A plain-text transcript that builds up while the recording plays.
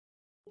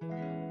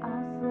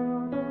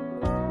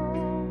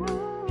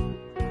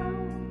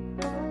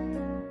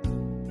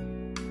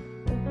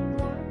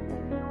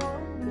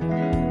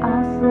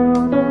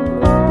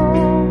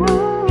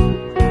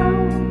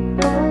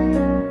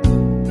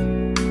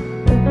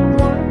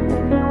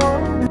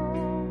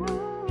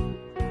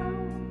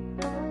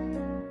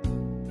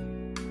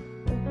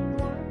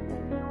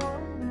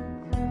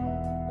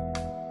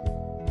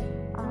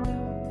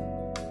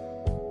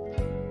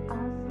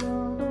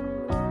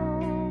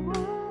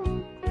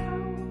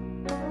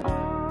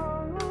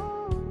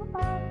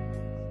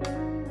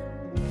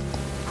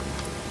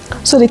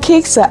So the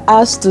cakes are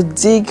asked to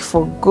dig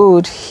for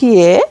gold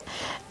here.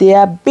 They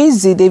are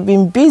busy. They've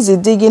been busy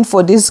digging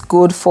for this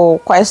gold for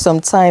quite some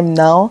time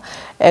now.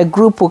 A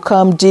group will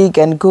come dig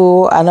and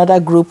go. Another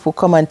group will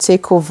come and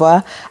take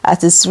over.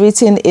 As it's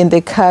written in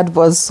the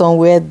cardboard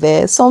somewhere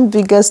there, some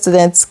bigger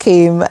students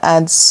came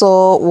and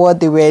saw what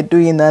they were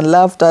doing and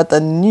laughed at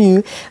and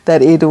knew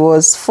that it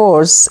was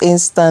force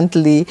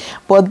instantly.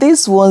 But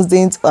these ones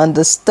didn't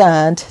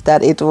understand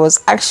that it was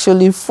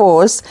actually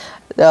force.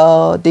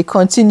 They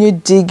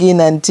continued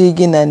digging and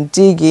digging and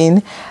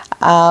digging.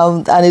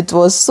 And it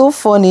was so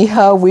funny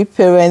how we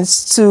parents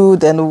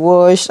stood and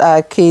watched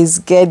our kids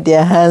get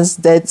their hands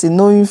dirty,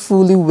 knowing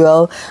fully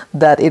well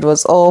that it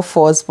was all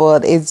false,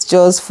 but it's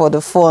just for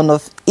the fun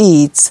of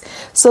it.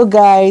 So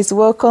guys,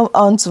 welcome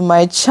onto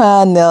my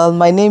channel.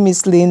 My name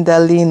is Linda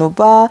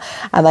Linuba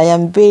and I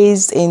am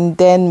based in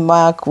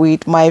Denmark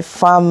with my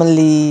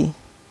family.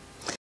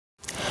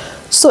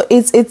 So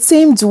it's a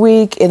themed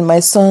week in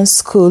my son's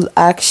school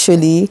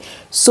actually.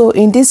 So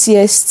in this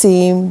year's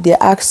theme, they're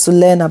asked to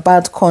learn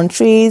about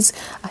countries,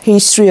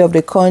 history of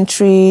the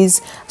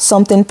countries,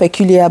 something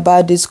peculiar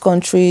about these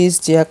countries,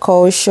 their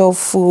culture,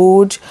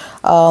 food,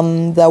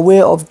 their way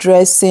of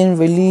dressing,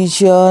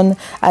 religion,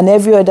 and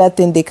every other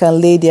thing they can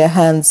lay their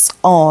hands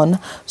on.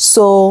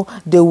 So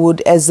they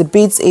would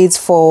exhibit it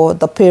for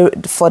the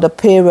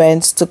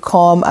parents to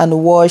come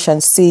and watch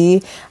and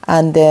see,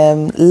 and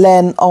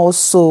learn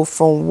also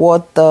from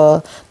what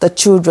the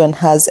children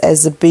has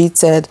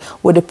exhibited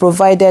with the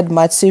provided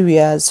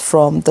materials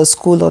from the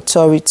school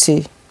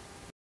authority.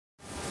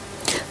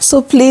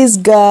 So please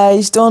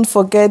guys, don't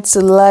forget to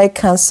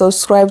like and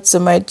subscribe to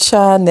my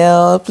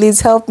channel.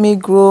 Please help me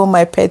grow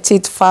my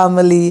petite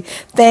family.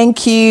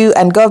 Thank you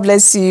and God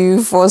bless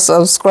you for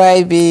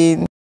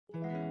subscribing.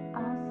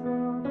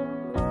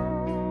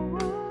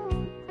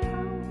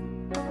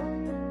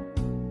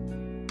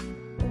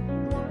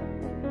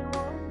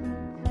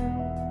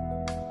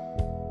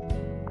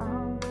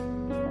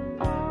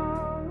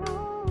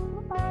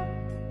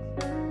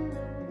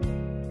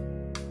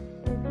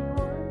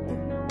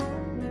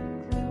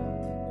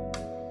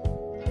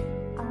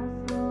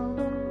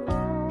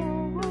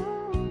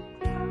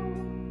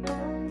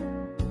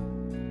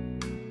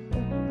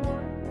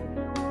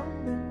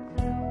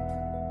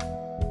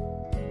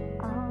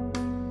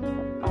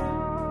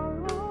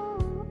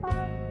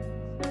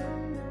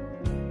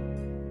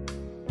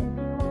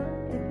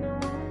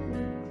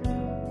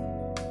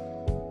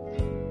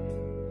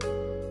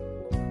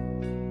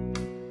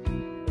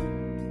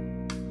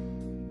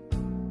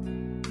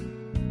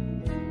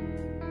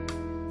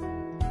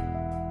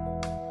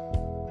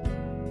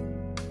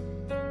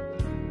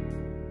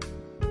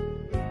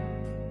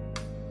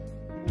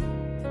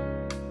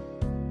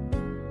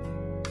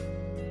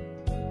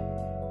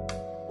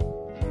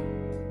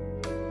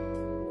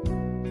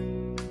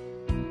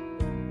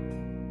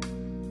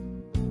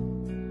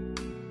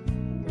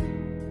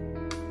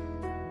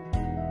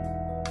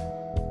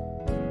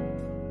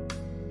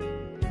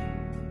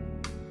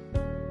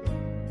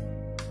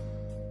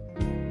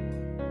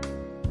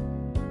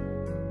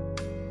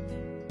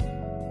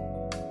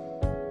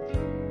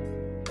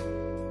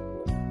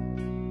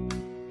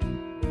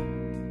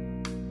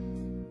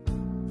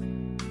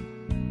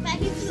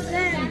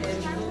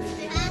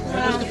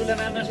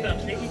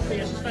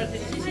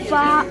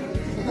 Far.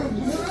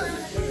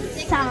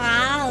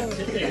 Sal.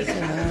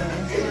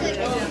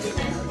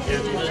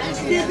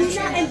 Det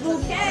ligner en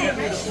vulkan.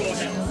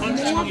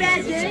 Mor, hvad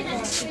er det?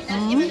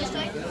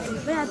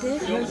 Hvad er det?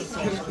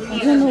 I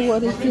don't know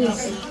what it is.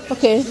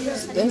 Okay,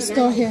 let's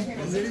go here.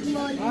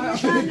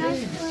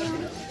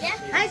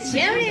 Hej,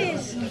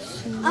 cherries.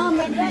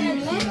 Men hvad er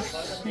det?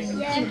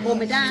 Ja,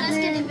 så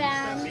skal det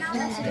være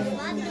navnet til det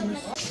forretning.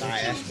 Nej,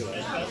 jeg skal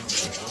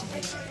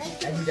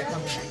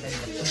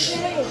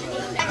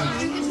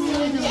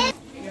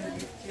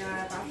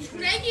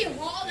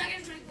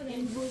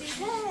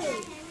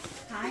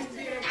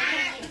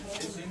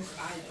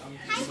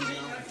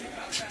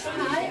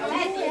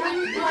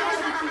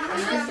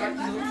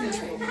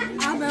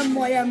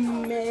Må jeg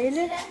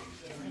male?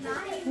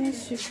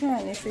 Yes, you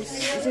can if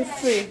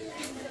it's free.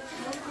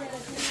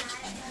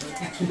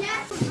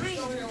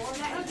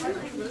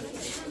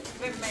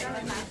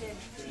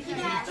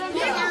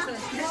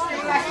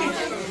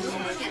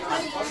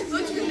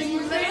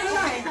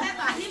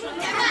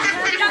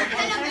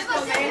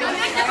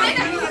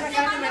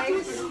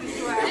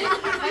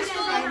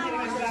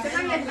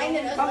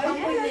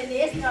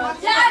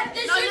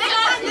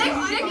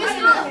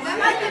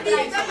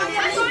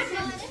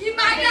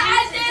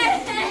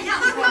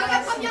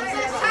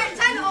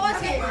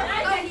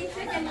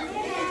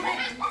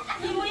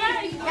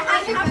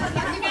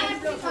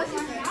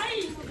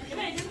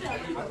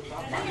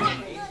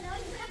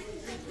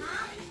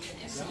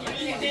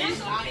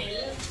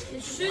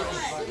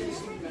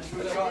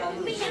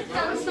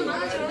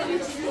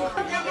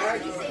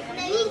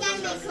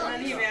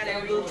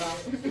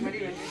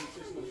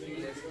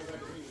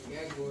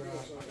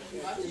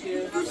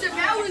 Du ser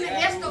værre ud, end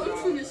jeg står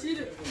uden at sige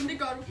det. Men det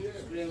gør du.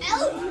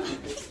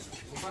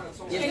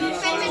 Det er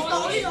fandme et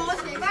dårligt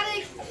overskæg, var det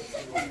ikke?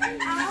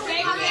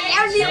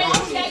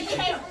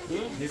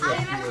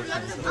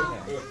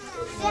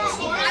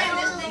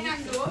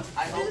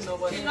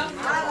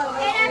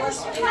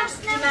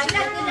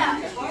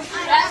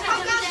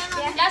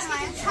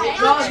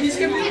 Vi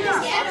skal blive der.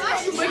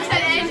 Du må ikke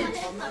tage det af.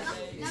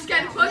 Vi skal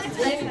have det på til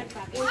træning.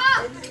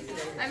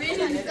 Jeg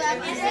mener,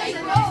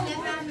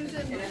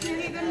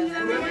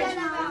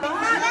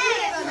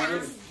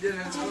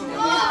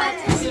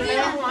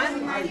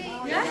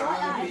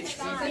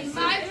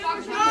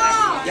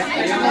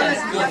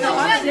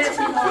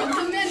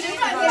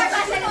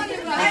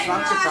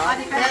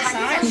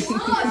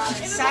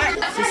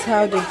 This is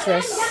how they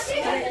dress.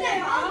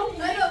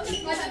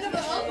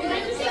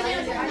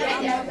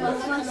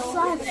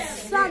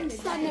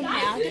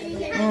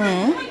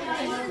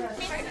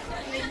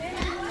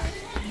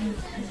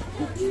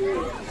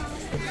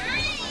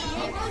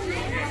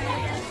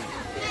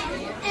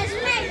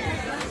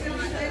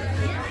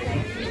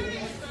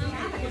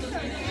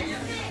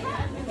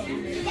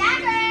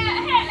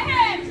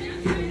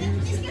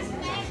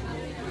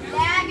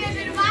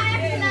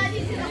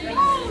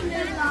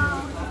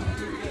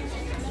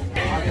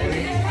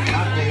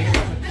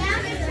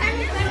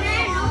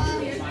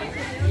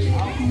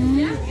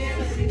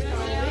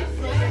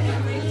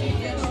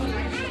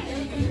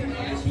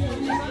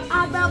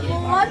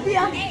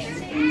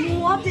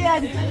 Mor der,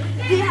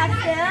 de har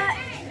fået.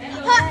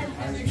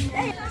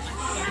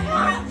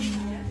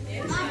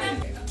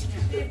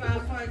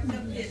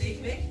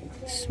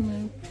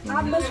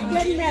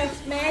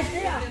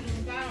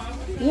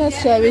 Yes,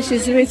 sir, which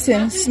is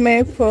written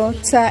smell po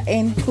ta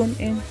en kun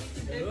in.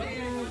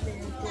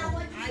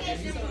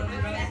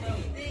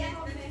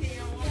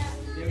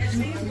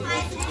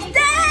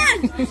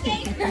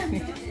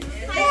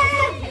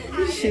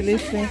 Chili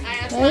flare.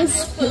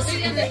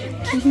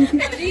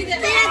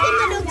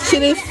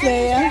 Chili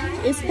flare.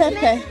 It's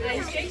pepper.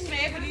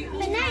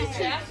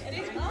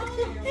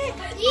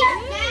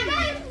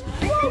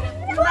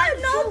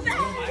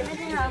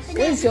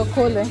 Where's your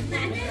cola?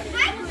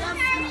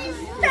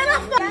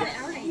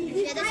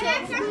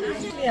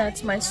 Yeah,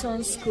 at my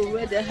son's school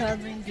where they're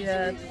having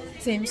their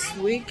Teams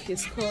Week.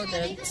 It's called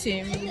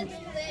Team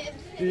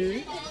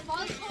U.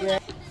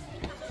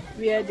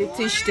 Where they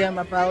teach them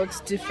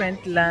about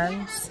different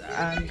lands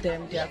and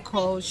their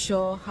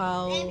culture,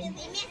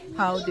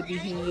 how they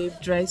behave,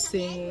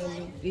 dressing,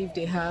 if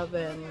they have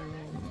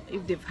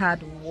if they've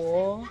had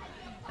war,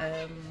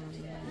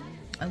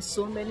 and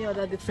so many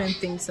other different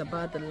things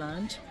about the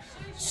land.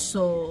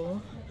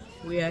 So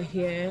we are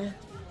here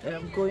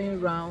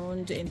going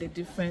around in the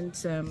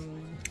different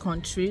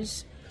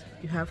countries.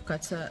 You have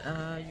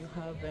Qatar, you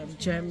have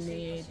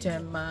Germany,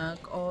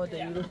 Denmark, all the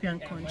European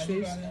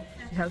countries.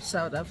 You have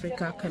South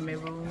Africa,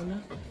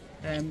 Cameroon,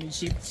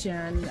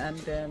 Egyptian,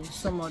 and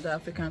some other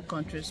African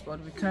countries,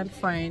 but we can't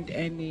find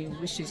any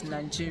which is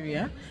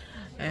Nigeria.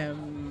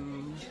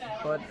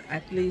 But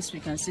at least we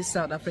can see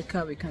South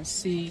Africa, we can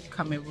see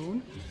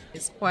Cameroon.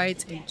 It's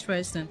quite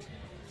interesting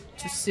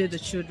to see the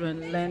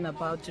children learn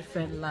about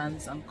different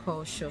lands and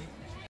culture.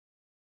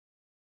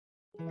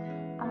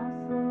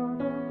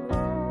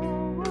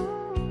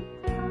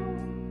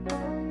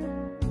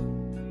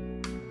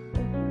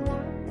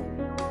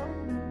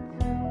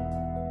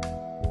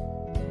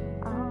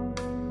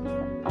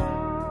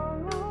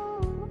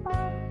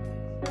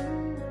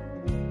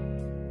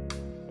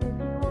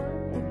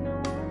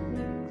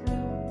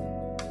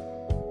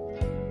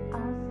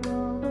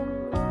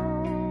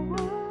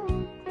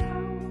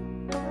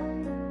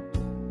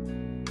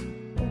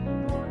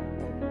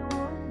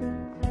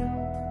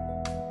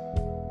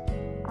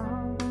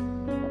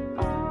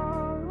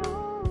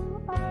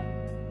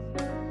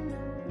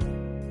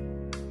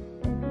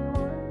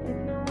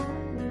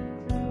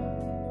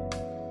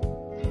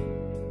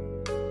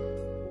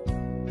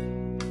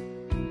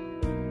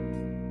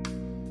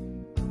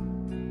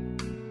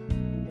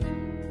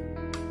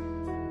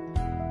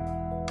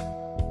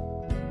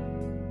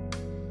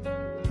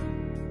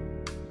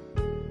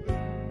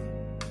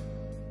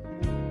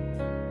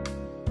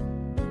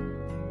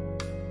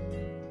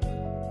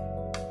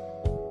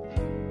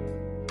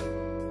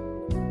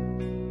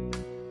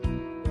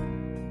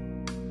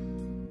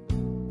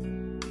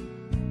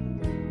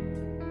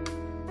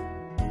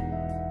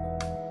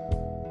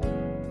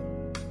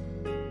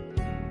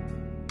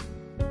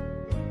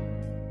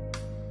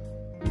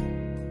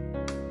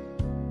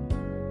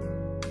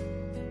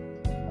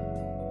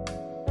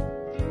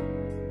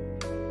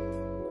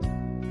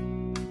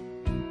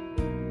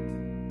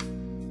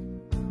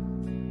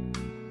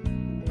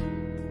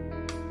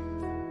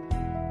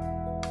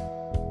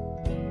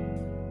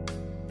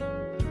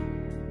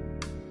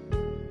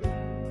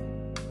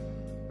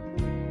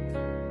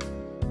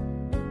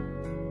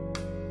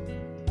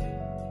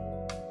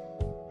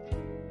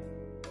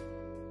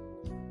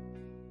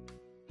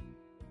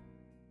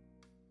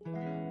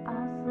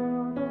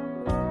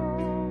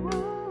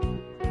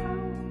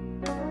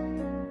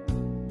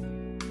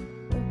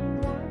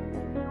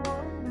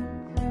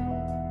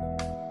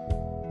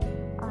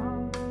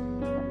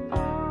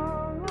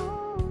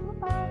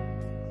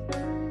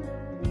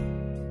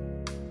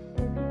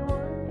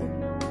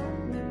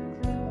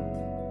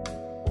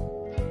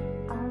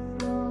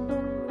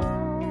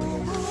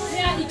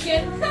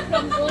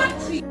 gold.